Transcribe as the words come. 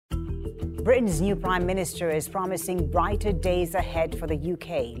Britain's new Prime Minister is promising brighter days ahead for the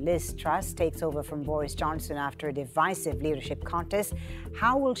UK. Liz Truss takes over from Boris Johnson after a divisive leadership contest.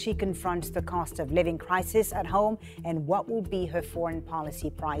 How will she confront the cost of living crisis at home, and what will be her foreign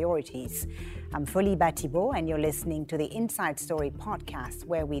policy priorities? I'm Folly Bah Thibault, and you're listening to the Inside Story podcast,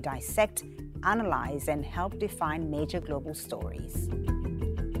 where we dissect, analyze, and help define major global stories.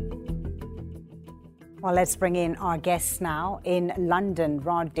 Well, let's bring in our guests now. In London,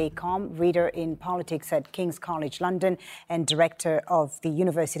 Rod Dacombe, reader in politics at King's College London and director of the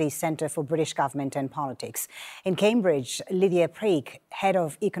University Centre for British Government and Politics. In Cambridge, Lydia Preig, head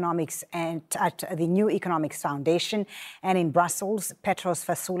of economics at the New Economics Foundation. And in Brussels, Petros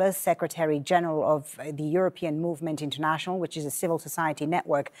Fassoulas, Secretary General of the European Movement International, which is a civil society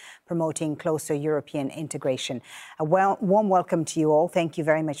network promoting closer European integration. A warm welcome to you all. Thank you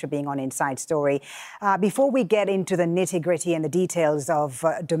very much for being on Inside Story. Before we get into the nitty-gritty and the details of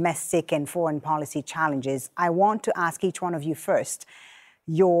domestic and foreign policy challenges, I want to ask each one of you first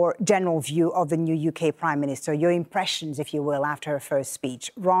your general view of the new UK Prime Minister, your impressions, if you will, after her first speech.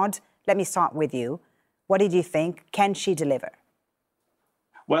 Rod, let me start with you. What did you think? Can she deliver?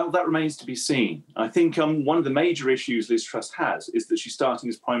 Well, that remains to be seen. I think one of the major issues Liz Truss has is that she's starting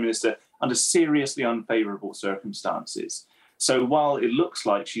as Prime Minister under seriously unfavourable circumstances. So while it looks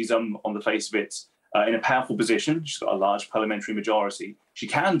like she's, on the face of it, in a powerful position, she's got a large parliamentary majority, she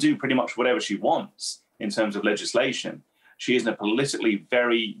can do pretty much whatever she wants in terms of legislation. She is in a politically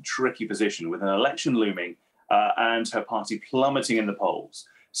very tricky position with an election looming and her party plummeting in the polls.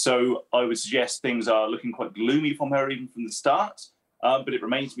 So I would suggest things are looking quite gloomy from her even from the start, but it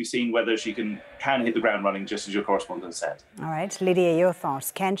remains to be seen whether she can hit the ground running, just as your correspondent said. All right, Lydia, your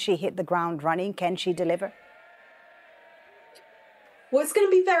thoughts. Can she hit the ground running? Can she deliver? Well, it's going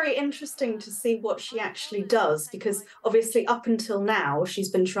to be very interesting to see what she actually does, because obviously up until now, she's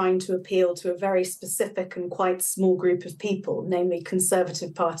been trying to appeal to a very specific and quite small group of people, namely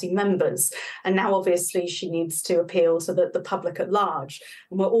Conservative Party members. And now, obviously, she needs to appeal to the public at large.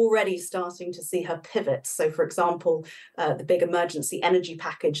 And we're already starting to see her pivot. So, for example, the big emergency energy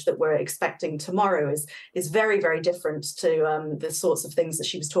package that we're expecting tomorrow is very, very different to the sorts of things that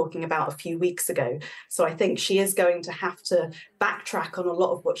she was talking about a few weeks ago. So I think she is going to have to backtrack on a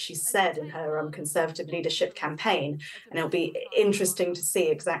lot of what she said in her Conservative leadership campaign, and it'll be interesting to see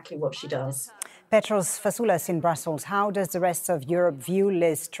exactly what she does. Petros Fassoulas in Brussels, how does the rest of Europe view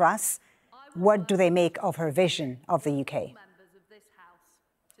Liz Truss? What do they make of her vision of the UK?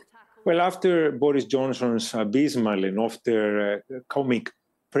 Well, after Boris Johnson's abysmal and after comic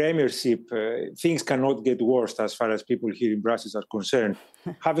premiership, things cannot get worse as far as people here in Brussels are concerned.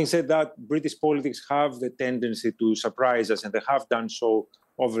 Having said that, British politics have the tendency to surprise us, and they have done so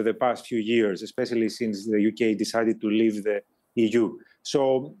over the past few years, especially since the UK decided to leave the EU.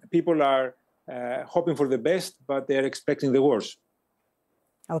 So people are hoping for the best, but they're expecting the worst.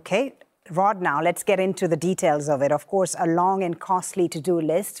 Okay. Rod, now let's get into the details of it. Of course, a long and costly to-do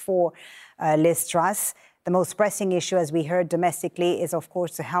list for Liz Truss. The most pressing issue, as we heard domestically, is, of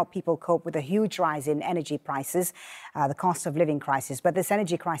course, to help people cope with a huge rise in energy prices, the cost of living crisis. But this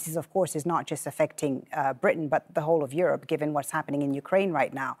energy crisis, of course, is not just affecting Britain, but the whole of Europe, given what's happening in Ukraine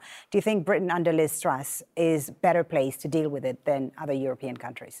right now. Do you think Britain under Liz Truss is better placed to deal with it than other European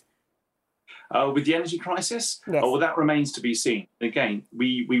countries? With the energy crisis? Yes. Well, that remains to be seen. Again,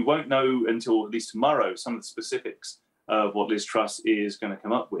 we won't know until at least tomorrow some of the specifics of what Liz Truss is going to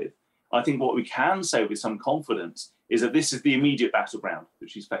come up with. I think what we can say with some confidence is that this is the immediate battleground that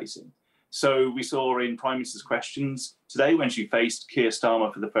she's facing. So we saw in Prime Minister's questions today, when she faced Keir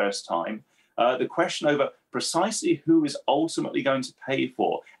Starmer for the first time, the question over precisely who is ultimately going to pay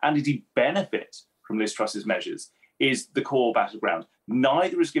for and indeed benefit from Liz Truss's measures is the core battleground.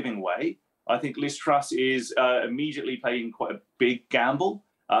 Neither is giving way. I think Liz Truss is immediately playing quite a big gamble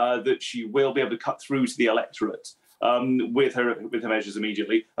that she will be able to cut through to the electorate with her measures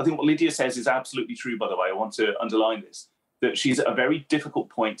immediately. I think what Lydia says is absolutely true, by the way. I want to underline this, that she's at a very difficult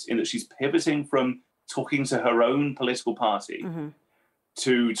point in that she's pivoting from talking to her own political party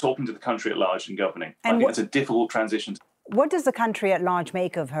to talking to the country at large and governing. And I think it's a difficult transition. What does the country at large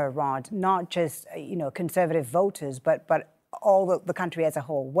make of her, Rod? Not just, Conservative voters, but all the country as a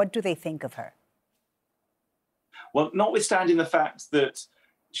whole. What do they think of her? Well, notwithstanding the fact that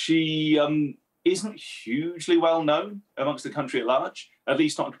she isn't hugely well known amongst the country at large, at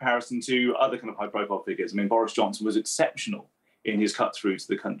least not in comparison to other kind of high-profile figures. I mean, Boris Johnson was exceptional in his cut through to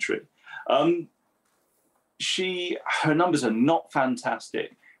the country. Her numbers are not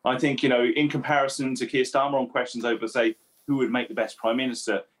fantastic. I think, in comparison to Keir Starmer on questions over, say, who would make the best Prime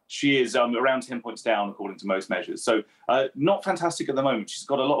Minister, she is around 10 points down, according to most measures. So not fantastic at the moment. She's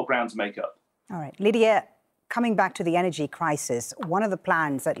got a lot of ground to make up. All right. Lydia, coming back to the energy crisis, one of the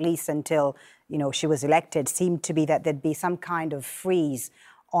plans, at least until she was elected, seemed to be that there'd be some kind of freeze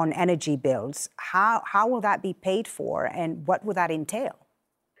on energy bills. How will that be paid for, and what will that entail?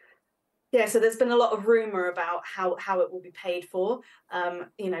 Yeah, so there's been a lot of rumour about how it will be paid for.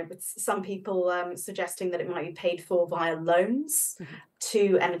 With some people suggesting that it might be paid for via loans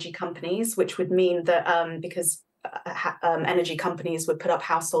to energy companies, which would mean that because energy companies would put up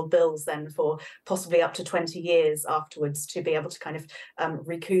household bills then for possibly up to 20 years afterwards to be able to kind of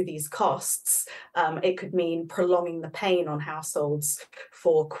recoup these costs. It could mean prolonging the pain on households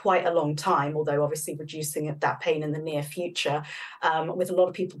for quite a long time, although obviously reducing that pain in the near future, with a lot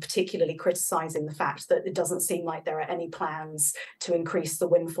of people particularly criticising the fact that it doesn't seem like there are any plans to increase the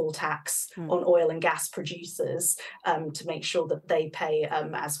windfall tax on oil and gas producers to make sure that they pay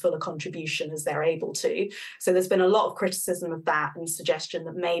as full a contribution as they're able to. So there's been a lot of criticism of that and suggestion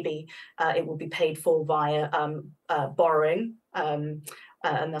that maybe it will be paid for via borrowing and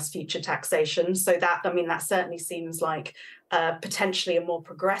thus future taxation. So that certainly seems like potentially a more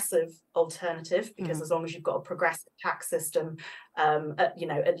progressive alternative, because as long as you've got a progressive tax system, at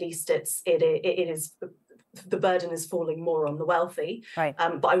least it is the burden is falling more on the wealthy. Right.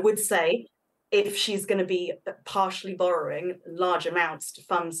 But I would say, if she's going to be partially borrowing large amounts to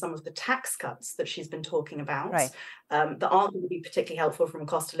fund some of the tax cuts that she's been talking about, that aren't going to be particularly helpful from a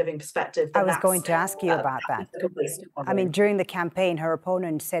cost of living perspective. I was going to ask you about that. I mean, during the campaign, her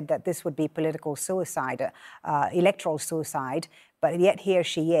opponent said that this would be political suicide, electoral suicide, but yet here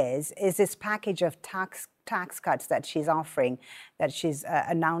she is. Is this package of tax cuts that she's offering, that she's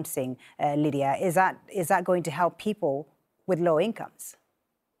announcing, Lydia, is that going to help people with low incomes?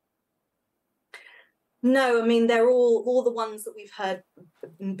 No, I mean, they're all the ones that we've heard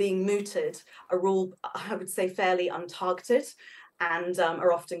being mooted are all, I would say, fairly untargeted, and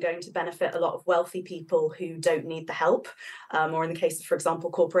are often going to benefit a lot of wealthy people who don't need the help, or in the case of, for example,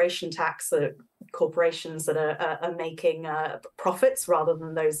 corporation tax, corporations that are making profits rather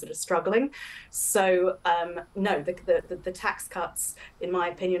than those that are struggling. So no, the tax cuts, in my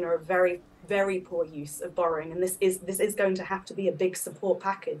opinion, are a very, very poor use of borrowing, and this is going to have to be a big support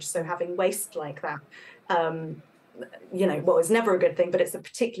package. So having waste like that, it's never a good thing, but it's a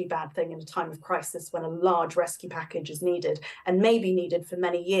particularly bad thing in a time of crisis when a large rescue package is needed, and may be needed for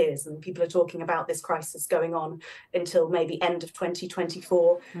many years. And people are talking about this crisis going on until maybe end of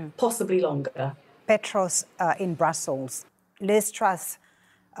 2024, possibly longer. Petros in Brussels, Liz Truss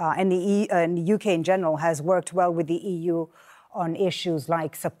and the UK in general has worked well with the EU on issues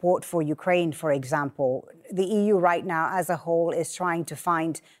like support for Ukraine, for example. The EU right now as a whole is trying to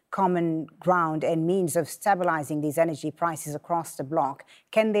find common ground and means of stabilizing these energy prices across the bloc.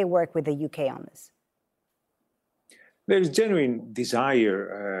 Can they work with the UK on this? There is genuine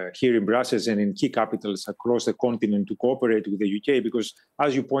desire here in Brussels and in key capitals across the continent to cooperate with the UK because,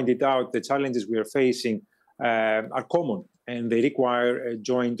 as you pointed out, the challenges we are facing are common and they require a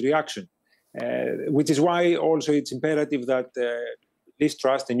joint reaction. Which is why also it's imperative that Liz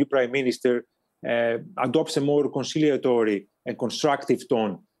Truss, the new Prime Minister, adopts a more conciliatory and constructive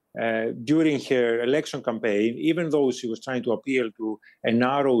tone during her election campaign. Even though she was trying to appeal to a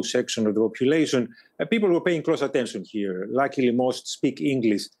narrow section of the population, people were paying close attention here. Luckily, most speak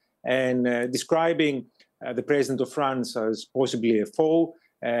English, and describing the President of France as possibly a foe,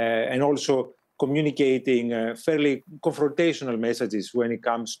 and also communicating fairly confrontational messages when it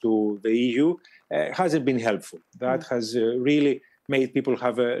comes to the EU hasn't been helpful. That has really made people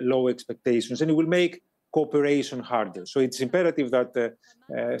have low expectations, and it will make cooperation harder. So it's imperative that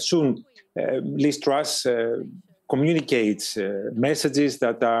soon Liz Truss communicates messages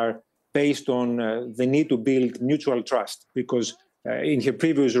that are based on the need to build mutual trust, because in her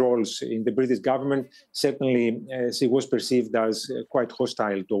previous roles in the British government, certainly she was perceived as quite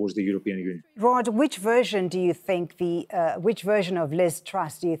hostile towards the European Union. Rod, which version of Liz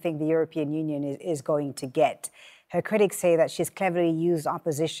Truss do you think the European Union is going to get? Her critics say that she's cleverly used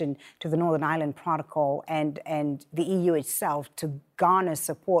opposition to the Northern Ireland Protocol and the EU itself to garner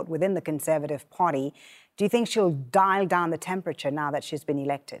support within the Conservative Party. Do you think she'll dial down the temperature now that she's been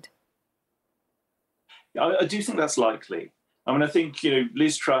elected? I do think that's likely. I mean, I think,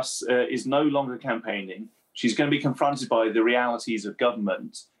 Liz Truss is no longer campaigning. She's going to be confronted by the realities of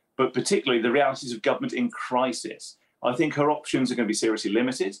government, but particularly the realities of government in crisis. I think her options are going to be seriously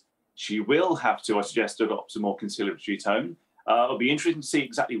limited. She will have to, I suggest, adopt a more conciliatory tone. It'll be interesting to see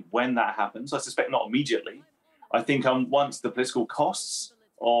exactly when that happens. I suspect not immediately. I think once the political costs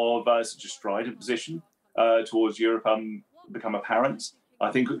of such a strident position towards Europe become apparent,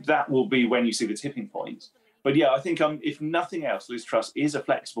 I think that will be when you see the tipping point. But yeah, I think if nothing else, Liz Truss is a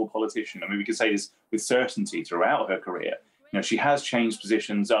flexible politician. I mean, we can say this with certainty throughout her career. You know, she has changed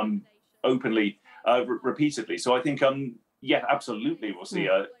positions openly, repeatedly. So I think, yeah, absolutely, we'll see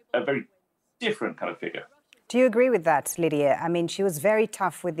a very different kind of figure. Do you agree with that, Lydia? I mean, she was very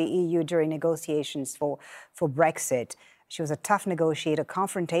tough with the EU during negotiations for Brexit. She was a tough negotiator,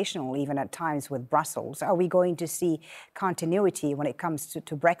 confrontational even at times with Brussels. Are we going to see continuity when it comes to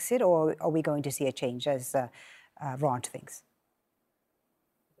Brexit, or are we going to see a change, as Rod thinks?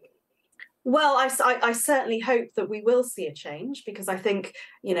 Well, I certainly hope that we will see a change, because I think,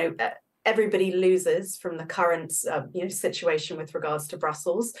 you know, everybody loses from the current situation with regards to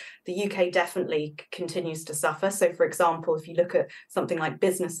Brussels. The UK definitely continues to suffer. So, for example, if you look at something like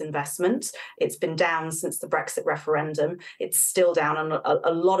business investment, it's been down since the Brexit referendum. It's still down, and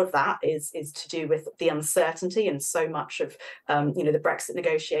a lot of that is to do with the uncertainty and so much of the Brexit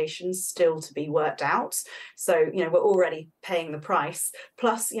negotiations still to be worked out. So, you know, we're already paying the price.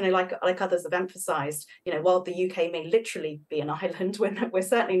 Plus, you know, like others have emphasised, you know, while the UK may literally be an island, we're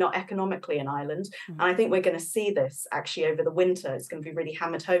certainly not economically an island. And I think we're going to see this actually over the winter. It's going to be really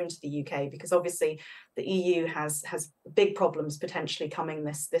hammered home to the UK, because obviously the EU has big problems potentially coming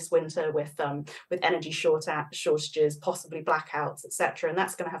this winter with energy shortages, possibly blackouts, etc. And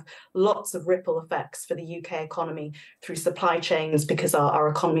that's going to have lots of ripple effects for the UK economy through supply chains, because our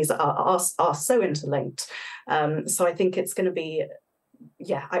economies are so interlinked. So I think it's going to be,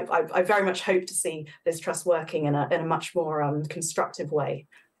 yeah, I very much hope to see Liz Truss working in a much more constructive way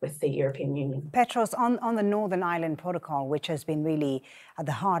with the European Union. Petros, on the Northern Ireland Protocol, which has been really at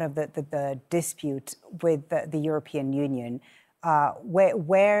the heart of the dispute with the European Union,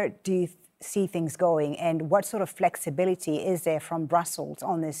 where do you see things going, and what sort of flexibility is there from Brussels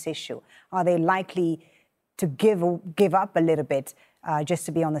on this issue? Are they likely to give up a little bit just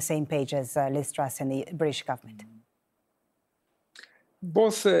to be on the same page as Liz Truss and the British government?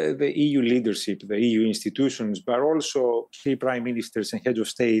 Both the EU leadership, the EU institutions, but also key prime ministers and heads of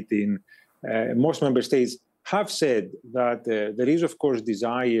state in most member states have said that there is, of course,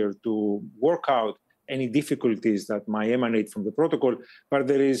 desire to work out any difficulties that might emanate from the protocol, but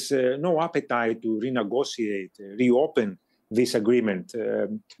there is no appetite to renegotiate, reopen this agreement.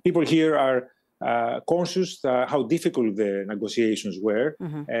 People here are conscious how difficult the negotiations were,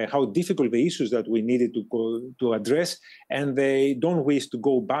 how difficult the issues that we needed to address, and they don't wish to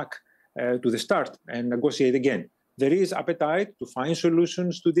go back to the start and negotiate again. There is appetite to find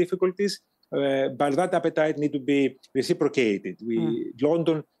solutions to difficulties, but that appetite needs to be reciprocated.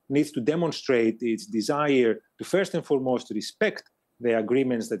 London needs to demonstrate its desire to first and foremost respect the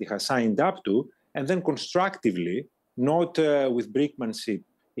agreements that it has signed up to, and then constructively, not with brinkmanship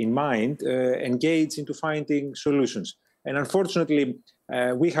in mind, engage into finding solutions. And unfortunately,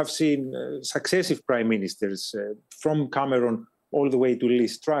 we have seen successive prime ministers from Cameron all the way to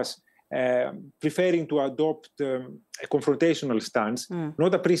Liz Truss preferring to adopt a confrontational stance,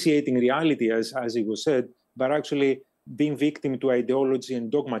 not appreciating reality as it was said, but actually being victim to ideology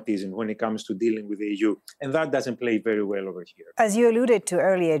and dogmatism when it comes to dealing with the EU. And that doesn't play very well over here. As you alluded to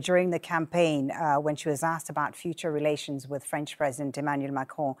earlier during the campaign, when she was asked about future relations with French President Emmanuel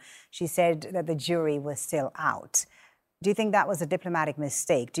Macron, she said that the jury was still out. Do you think that was a diplomatic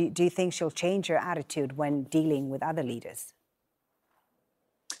mistake? Do you think she'll change her attitude when dealing with other leaders?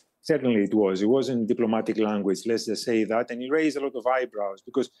 Certainly it was. It wasn't diplomatic language, let's just say that. And it raised a lot of eyebrows,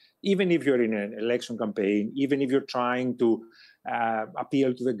 because even if you're in an election campaign, even if you're trying to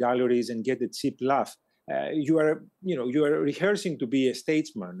appeal to the galleries and get a cheap laugh, you are rehearsing to be a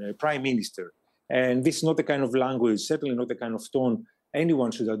statesman, a prime minister. And this is not the kind of language, certainly not the kind of tone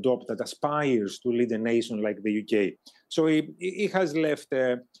anyone should adopt that aspires to lead a nation like the UK. So it has left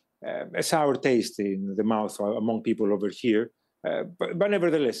a sour taste in the mouth among people over here. But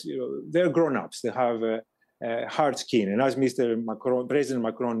nevertheless, they're grown-ups. They have hard skin. And as President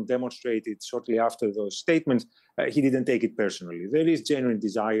Macron demonstrated shortly after those statements, he didn't take it personally. There is genuine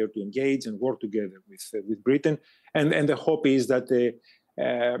desire to engage and work together with Britain. And the hope is that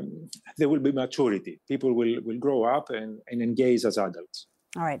there will be maturity. People will grow up and engage as adults.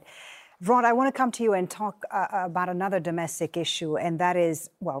 All right. Rod, I want to come to you and talk about another domestic issue, and that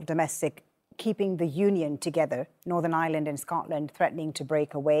is, domestic, keeping the union together. Northern Ireland and Scotland threatening to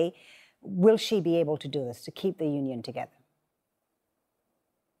break away. Will she be able to do this, to keep the union together?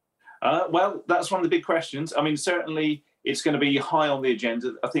 Well, that's one of the big questions. I mean, certainly it's going to be high on the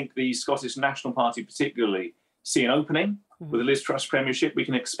agenda. I think the Scottish National Party particularly see an opening with the Liz Truss premiership. We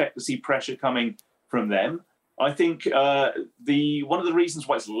can expect to see pressure coming from them. I think one of the reasons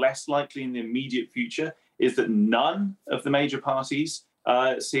why it's less likely in the immediate future is that none of the major parties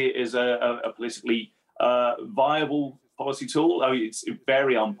see it as a politically viable policy tool. I mean, it's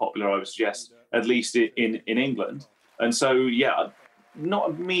very unpopular, I would suggest, at least in England. And so, yeah, not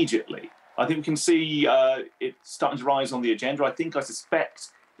immediately. I think we can see it starting to rise on the agenda. I suspect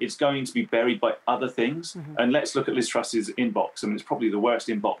it's going to be buried by other things. Mm-hmm. And let's look at Liz Truss's inbox. I mean, it's probably the worst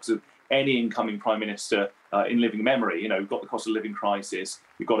inbox of any incoming prime minister in living memory. You know, we've got the cost of living crisis.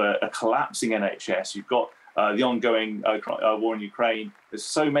 You've got a collapsing NHS. You've got the ongoing war in Ukraine. There's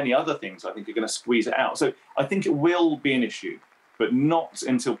so many other things I think are going to squeeze it out. So I think it will be an issue, but not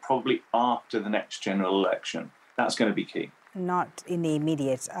until probably after the next general election. That's going to be key. Not in the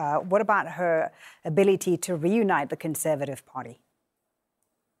immediate. What about her ability to reunite the Conservative Party?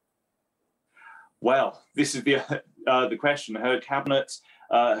 Well, this is the question. Her cabinet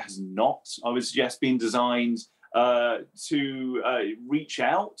has not, I would suggest, been designed to reach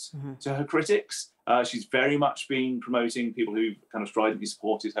out mm-hmm. to her critics. She's very much been promoting people who kind of stridently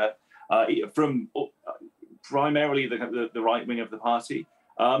supported her from primarily the right wing of the party.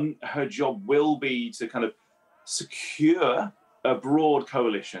 Her job will be to kind of secure a broad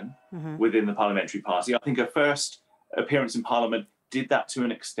coalition mm-hmm. within the parliamentary party. I think her first appearance in Parliament did that to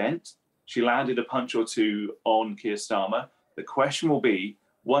an extent. She landed a punch or two on Keir Starmer. The question will be,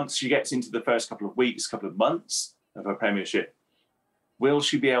 once she gets into the first couple of weeks, couple of months of her premiership, will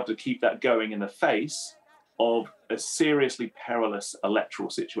she be able to keep that going in the face of a seriously perilous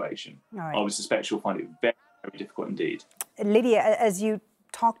electoral situation? Right. I would suspect she'll find it very, very difficult indeed. Lydia, as you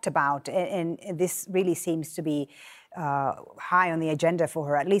talked about, and this really seems to be high on the agenda for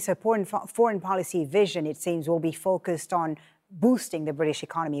her, at least her foreign policy vision, it seems, will be focused on boosting the British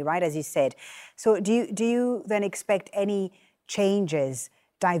economy, right, as you said. So do you then expect any changes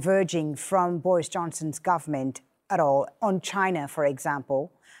diverging from Boris Johnson's government at all on China, for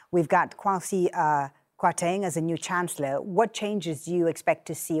example? We've got Kwasi Kwarteng as a new chancellor. What changes do you expect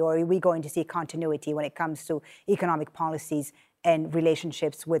to see, or are we going to see continuity when it comes to economic policies and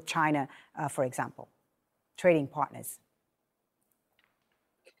relationships with China, for example, trading partners?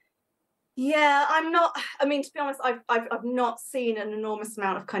 Yeah, I mean, to be honest, I've not seen an enormous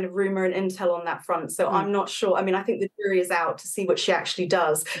amount of kind of rumor and intel on that front. So I'm not sure. I mean, I think the jury is out to see what she actually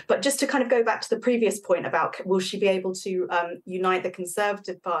does. But just to kind of go back to the previous point about will she be able to unite the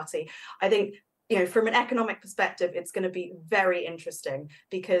Conservative Party? I think, you know, from an economic perspective, it's going to be very interesting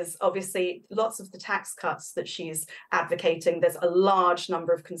because obviously lots of the tax cuts that she's advocating, there's a large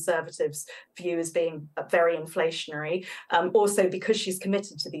number of Conservatives view as being very inflationary. Also, because she's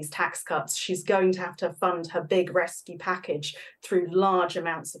committed to these tax cuts, she's going to have to fund her big rescue package through large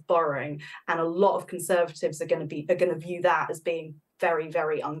amounts of borrowing. And a lot of Conservatives are going to view that as being very,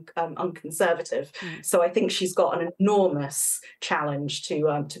 very unconservative. So I think she's got an enormous challenge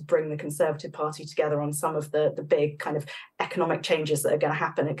to bring the Conservative Party together on some of the big kind of economic changes that are going to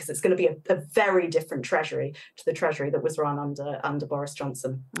happen, because it's going to be a very different Treasury to the Treasury that was run under Boris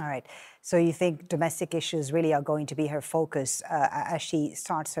Johnson. All right. So you think domestic issues really are going to be her focus as she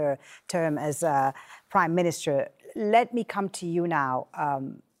starts her term as Prime Minister. Let me come to you now,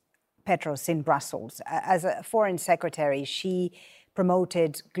 Petros, in Brussels. As a Foreign Secretary, she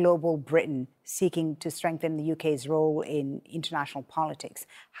promoted Global Britain, seeking to strengthen the UK's role in international politics.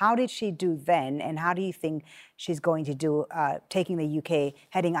 How did she do then, and how do you think she's going to do taking the UK,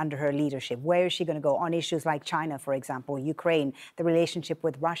 heading under her leadership? Where is she going to go on issues like China, for example, Ukraine, the relationship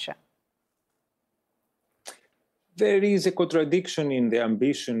with Russia? There is a contradiction in the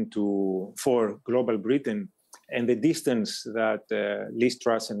ambition for Global Britain and the distance that Liz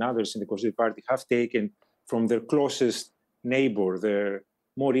Truss and others in the Conservative Party have taken from their closest neighbor, their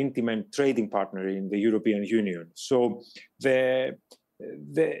more intimate trading partner in the European Union. So the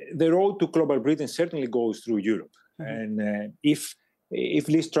road to Global Britain certainly goes through Europe. Mm-hmm. And if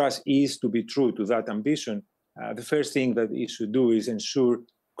Liz Truss is to be true to that ambition, the first thing that it should do is ensure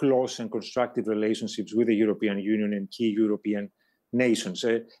close and constructive relationships with the European Union and key European nations.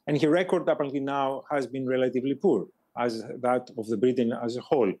 And her record up until now has been relatively poor, as that of the Britain as a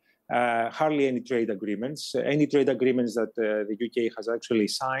whole. Hardly any trade agreements. Any trade agreements that the UK has actually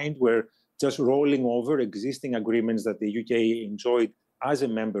signed were just rolling over existing agreements that the UK enjoyed as a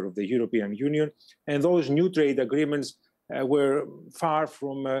member of the European Union. And those new trade agreements were far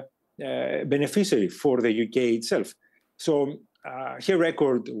from beneficiary for the UK itself. So her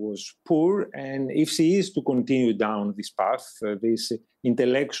record was poor. And if she is to continue down this path, this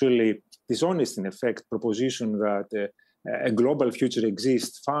intellectually dishonest, in effect, proposition that a global future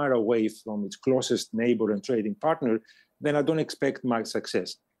exists far away from its closest neighbor and trading partner, then I don't expect much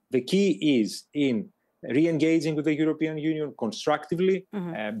success. The key is in re-engaging with the European Union constructively,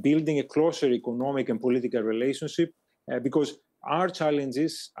 building a closer economic and political relationship, because our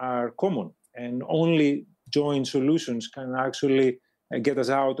challenges are common, and only joint solutions can actually get us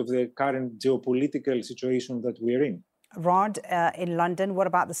out of the current geopolitical situation that we're in. Rod, in London, what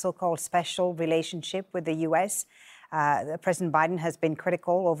about the so-called special relationship with the US? President Biden has been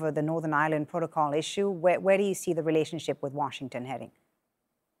critical over the Northern Ireland Protocol issue. Where do you see the relationship with Washington heading?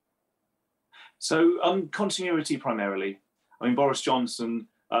 So continuity primarily. I mean, Boris Johnson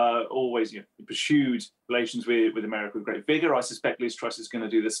always pursued relations with America with great vigor. I suspect Liz Truss is going to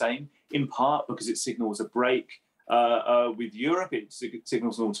do the same, in part because it signals a break with Europe. It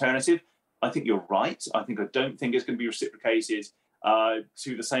signals an alternative. I think you're right. I don't think it's going to be reciprocated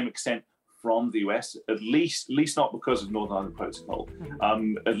to the same extent from the US, at least not because of Northern Ireland Protocol,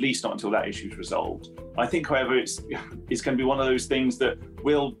 at least not until that issue is resolved. I think, however, it's going to be one of those things that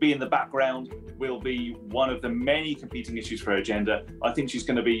will be in the background, will be one of the many competing issues for her agenda. I think she's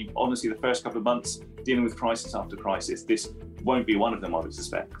going to be, honestly, the first couple of months dealing with crisis after crisis. This won't be one of them, I would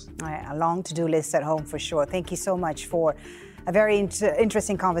suspect. A long to-do list at home for sure. Thank you so much for a very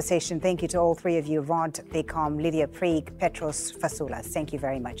interesting conversation. Thank you to all three of you, Rod Dacombe, Lydia Preig, Petros Fassoulas. Thank you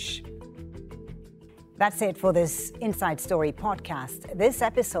very much. That's it for this Inside Story podcast. This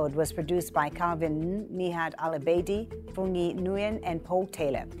episode was produced by Calvin Nihad Al-Abedi, Fungi Nguyen, and Paul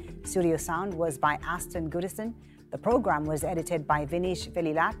Taylor. Studio sound was by Aston Goodison. The program was edited by Vinish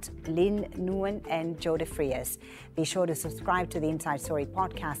Velilat, Lynn Nguyen, and Joe DeFrias. Be sure to subscribe to the Inside Story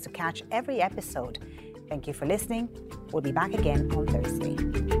podcast to catch every episode. Thank you for listening. We'll be back again on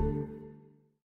Thursday.